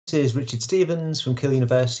is Richard Stevens from Keele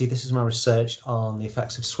University. This is my research on the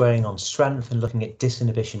effects of swearing on strength and looking at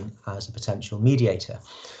disinhibition as a potential mediator.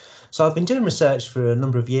 So I've been doing research for a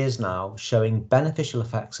number of years now showing beneficial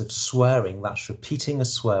effects of swearing, that's repeating a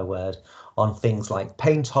swear word, on things like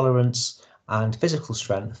pain tolerance and physical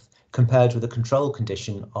strength compared with a control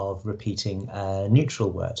condition of repeating a neutral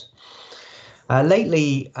word.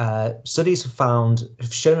 Lately, studies have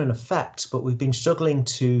shown an effect, but we've been struggling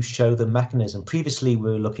to show the mechanism. Previously, we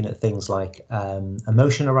were looking at things like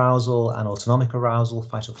emotion arousal and autonomic arousal,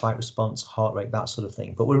 fight or flight response, heart rate, that sort of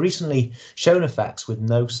thing. But we're recently shown effects with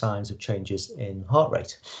no signs of changes in heart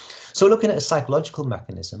rate. So we're looking at a psychological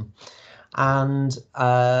mechanism. And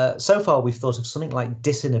so far, we've thought of something like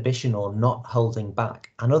disinhibition or not holding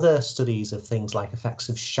back. And other studies of things like effects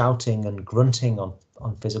of shouting and grunting on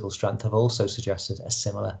physical strength have also suggested a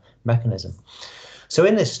similar mechanism. So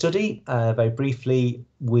in this study, very briefly,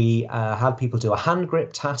 we had people do a hand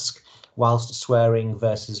grip task whilst swearing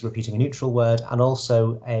versus repeating a neutral word, and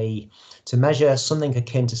also to measure something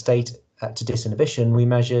akin to to disinhibition, we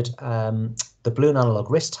measured the balloon analog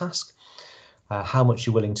wrist task. How much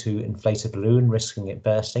you're willing to inflate a balloon, risking it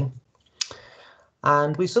bursting.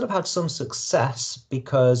 And we sort of had some success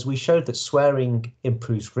because we showed that swearing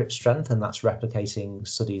improves grip strength, and that's replicating a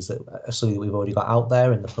study that we've already got out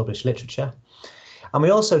there in the published literature. And we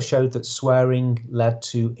also showed that swearing led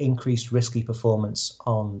to increased risky performance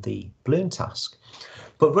on the balloon task.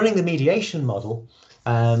 But running the mediation model,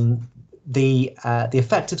 the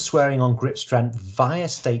effect of swearing on grip strength via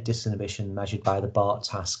state disinhibition measured by the BART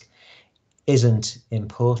task isn't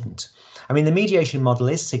important. I mean, the mediation model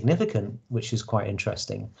is significant, which is quite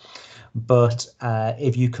interesting. But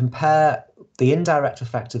if you compare the indirect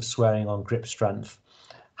effect of swearing on grip strength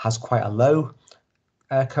has quite a low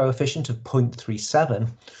coefficient of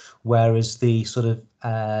 0.37, whereas the sort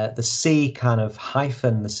of the C kind of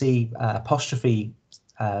hyphen, the C apostrophe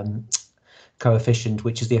coefficient,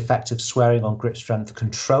 which is the effect of swearing on grip strength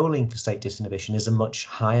controlling for state disinhibition, is a much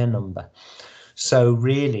higher number. So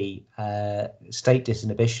really, state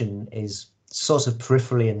disinhibition is sort of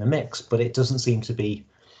peripherally in the mix, but it doesn't seem to be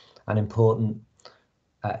an important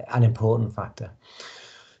factor.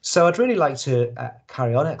 So I'd really like to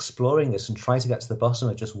carry on exploring this and try to get to the bottom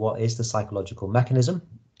of just what is the psychological mechanism.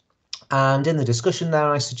 And in the discussion there,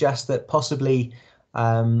 I suggest that possibly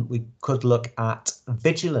we could look at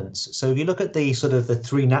vigilance. So if you look at the sort of the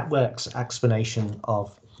three networks explanation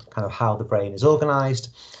of kind of how the brain is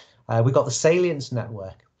organized, we've got the salience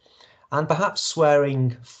network, and perhaps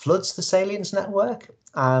swearing floods the salience network,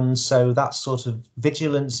 and so that sort of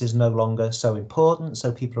vigilance is no longer so important,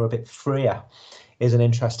 so people are a bit freer, is an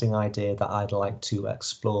interesting idea that I'd like to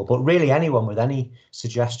explore. But really, anyone with any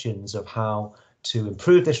suggestions of how to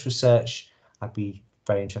improve this research, I'd be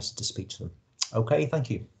very interested to speak to them. Okay, thank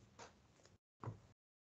you.